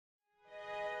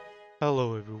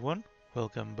Hello everyone,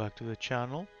 welcome back to the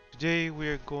channel. Today we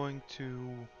are going to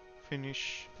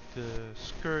finish the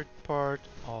skirt part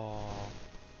of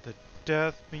the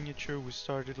death miniature we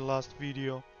started last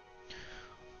video.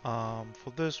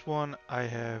 For this one I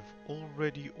have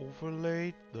already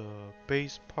overlaid the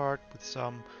base part with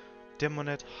some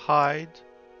demonette hide.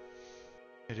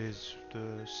 It is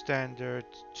the standard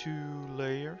 2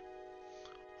 layer.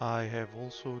 I have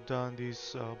also done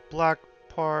this black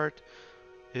part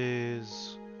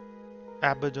is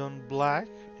Abaddon black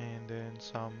and then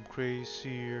some gray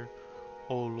sear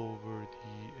all over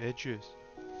the edges.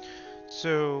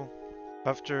 So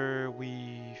after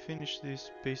we finish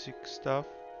this basic stuff,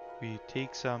 we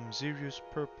take some Xereus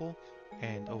Purple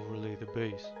and overlay the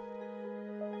base.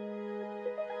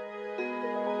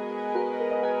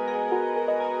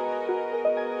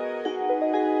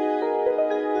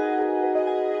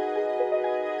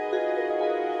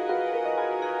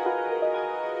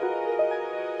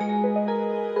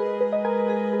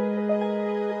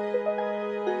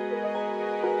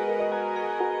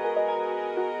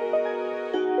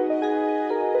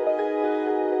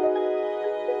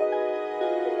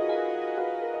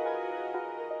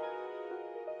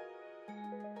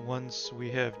 Once we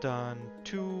have done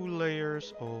 2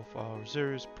 layers of our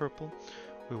Xereus Purple,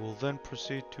 we will then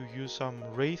proceed to use some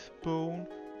Wraithbone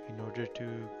in order to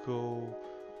go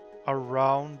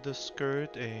around the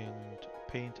skirt and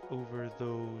paint over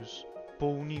those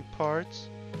bony parts.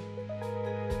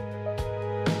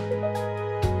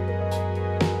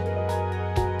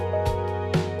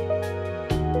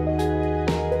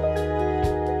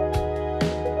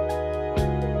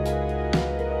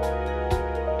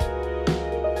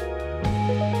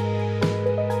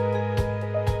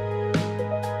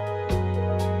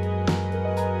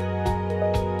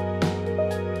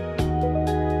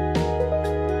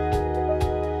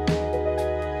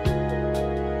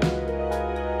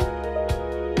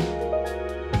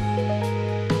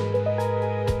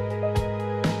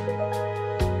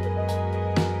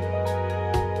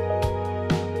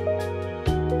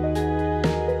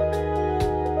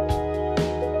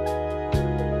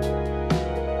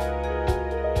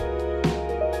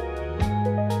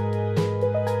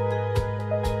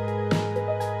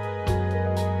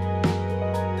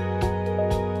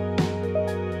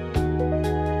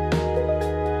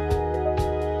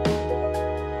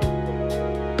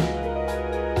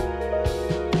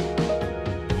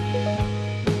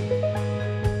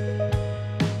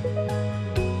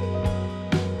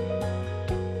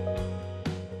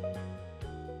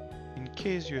 In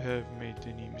case you have made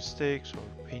any mistakes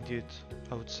or painted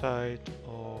outside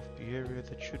of the area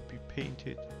that should be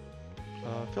painted,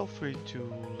 feel free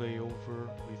to lay over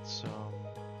with some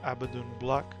Abaddon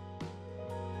black.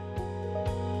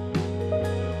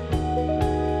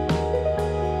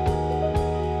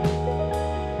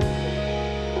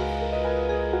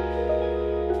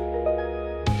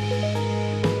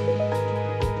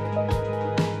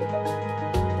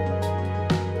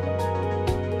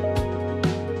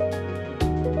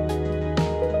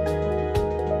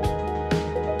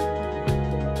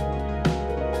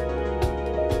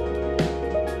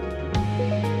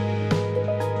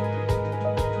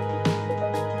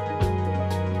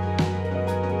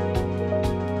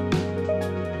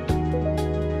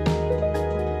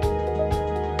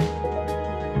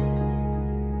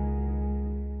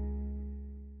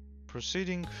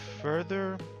 Proceeding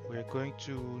further, we're going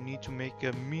to need to make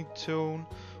a midtone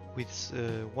with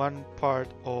one part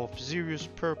of Xereus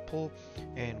Purple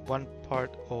and one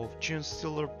part of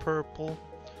Genestealer Purple.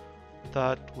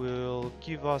 That will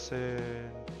give us a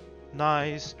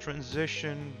nice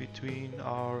transition between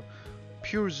our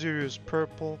pure Xereus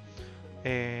Purple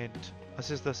and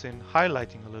assist us in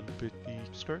highlighting a little bit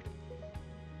the skirt.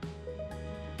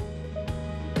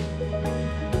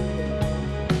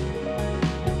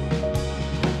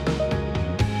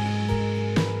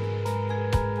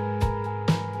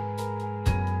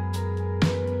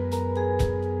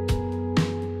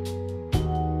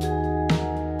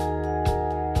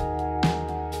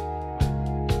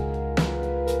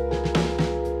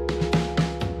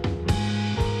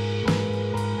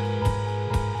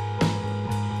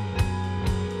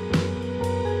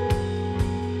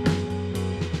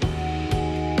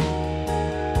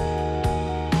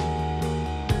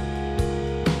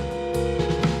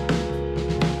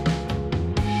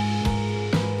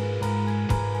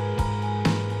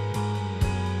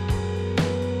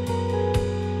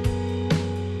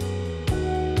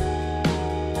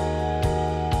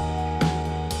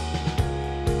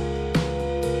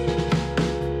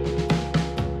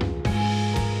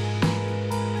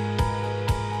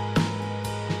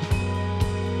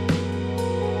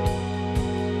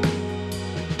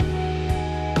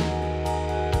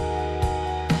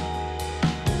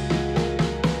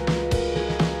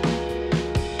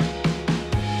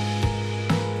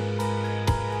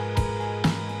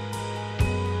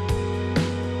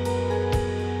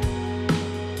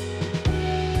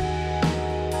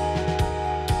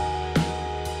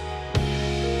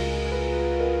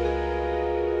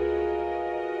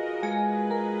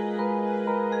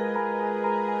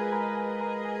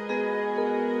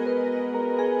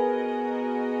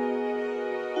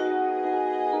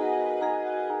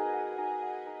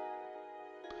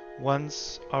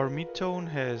 Once our midtone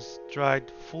has dried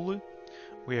fully,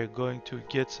 we are going to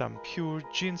get some pure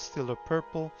Genestealer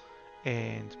Purple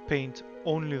and paint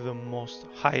only the most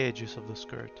high edges of the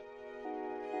skirt.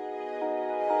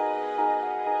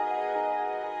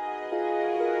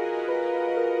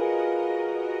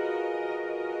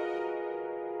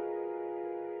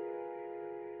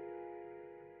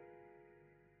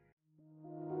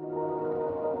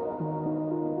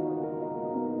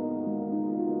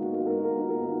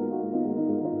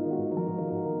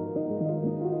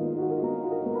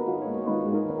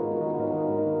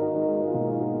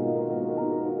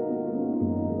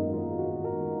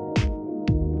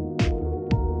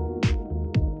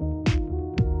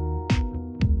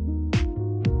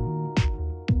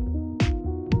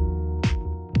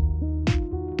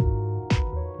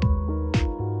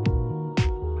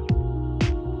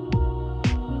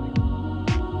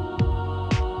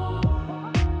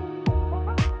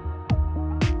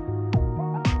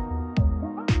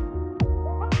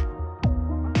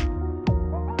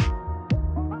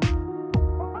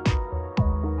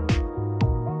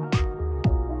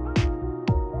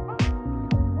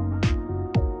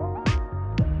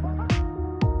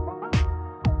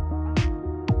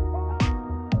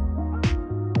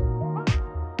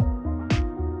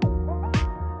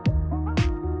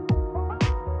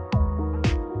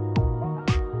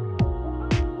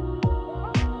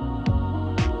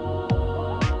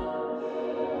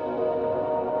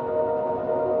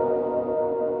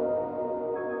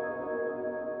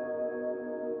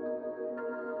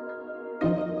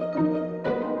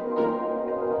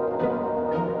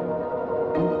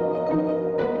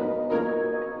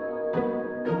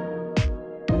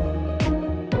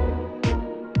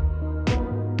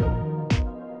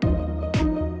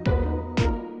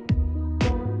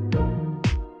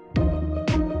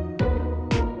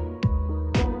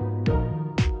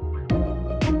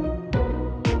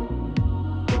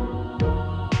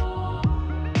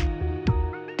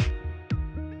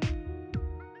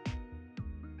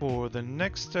 For the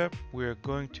next step, we are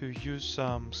going to use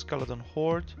some skeleton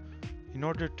horde in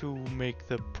order to make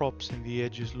the props and the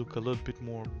edges look a little bit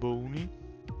more bony.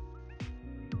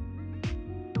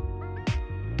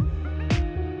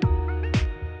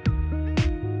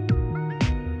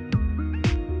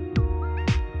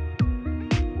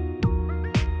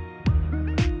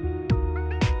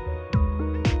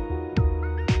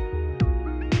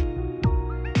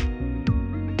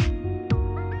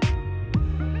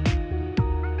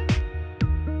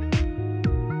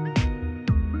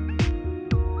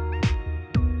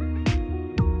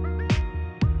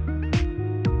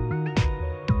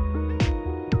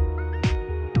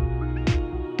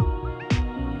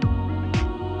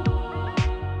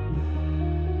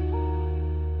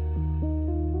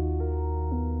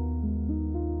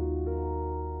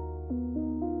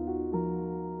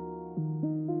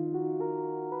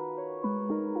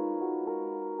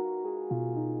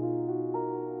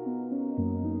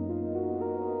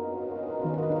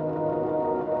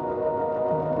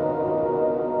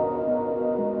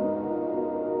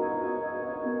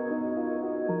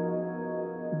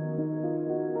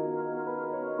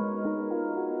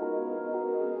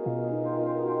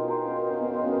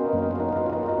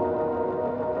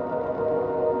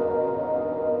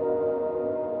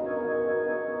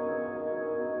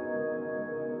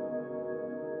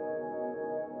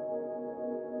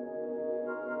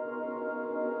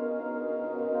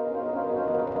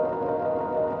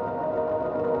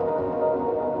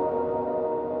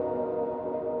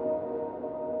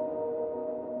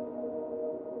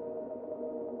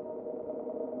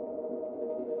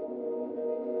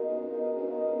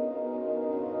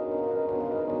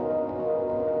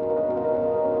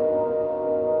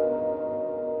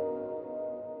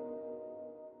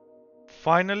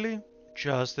 Finally,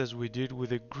 just as we did with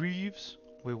the greaves,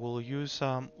 we will use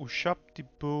some Ushabti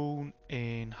Bone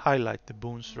and highlight the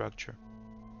bone structure.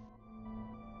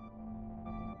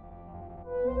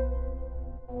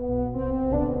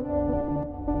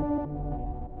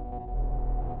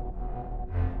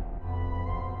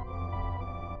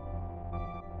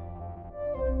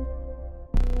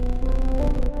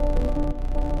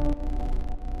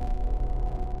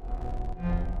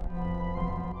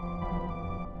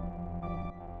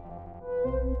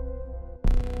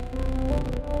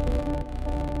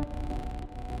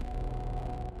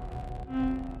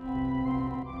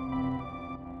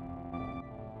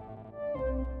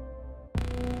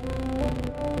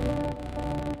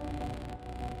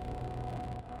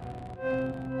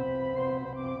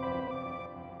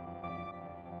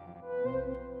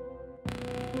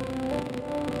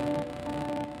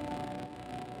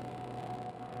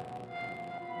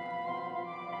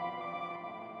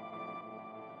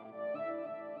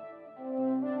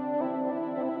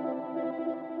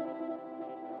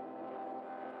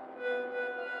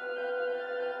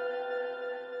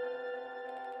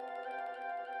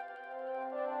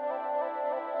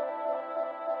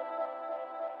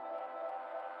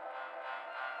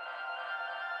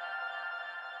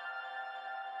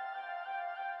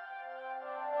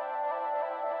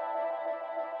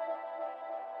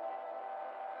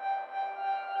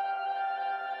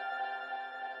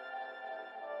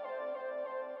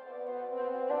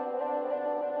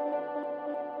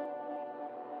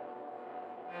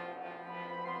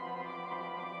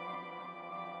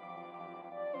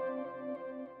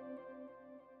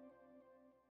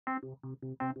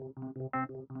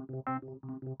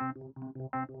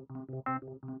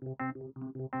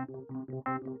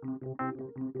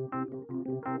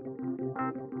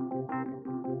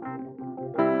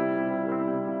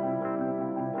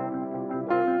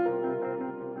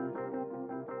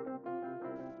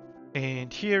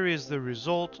 And here is the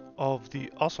result of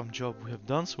the awesome job we have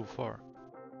done so far.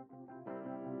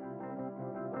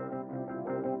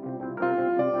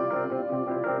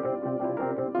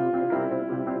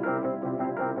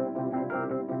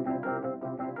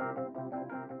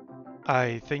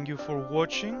 I thank you for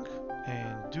watching,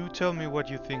 and do tell me what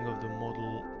you think of the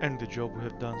model and the job we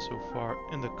have done so far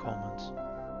in the comments.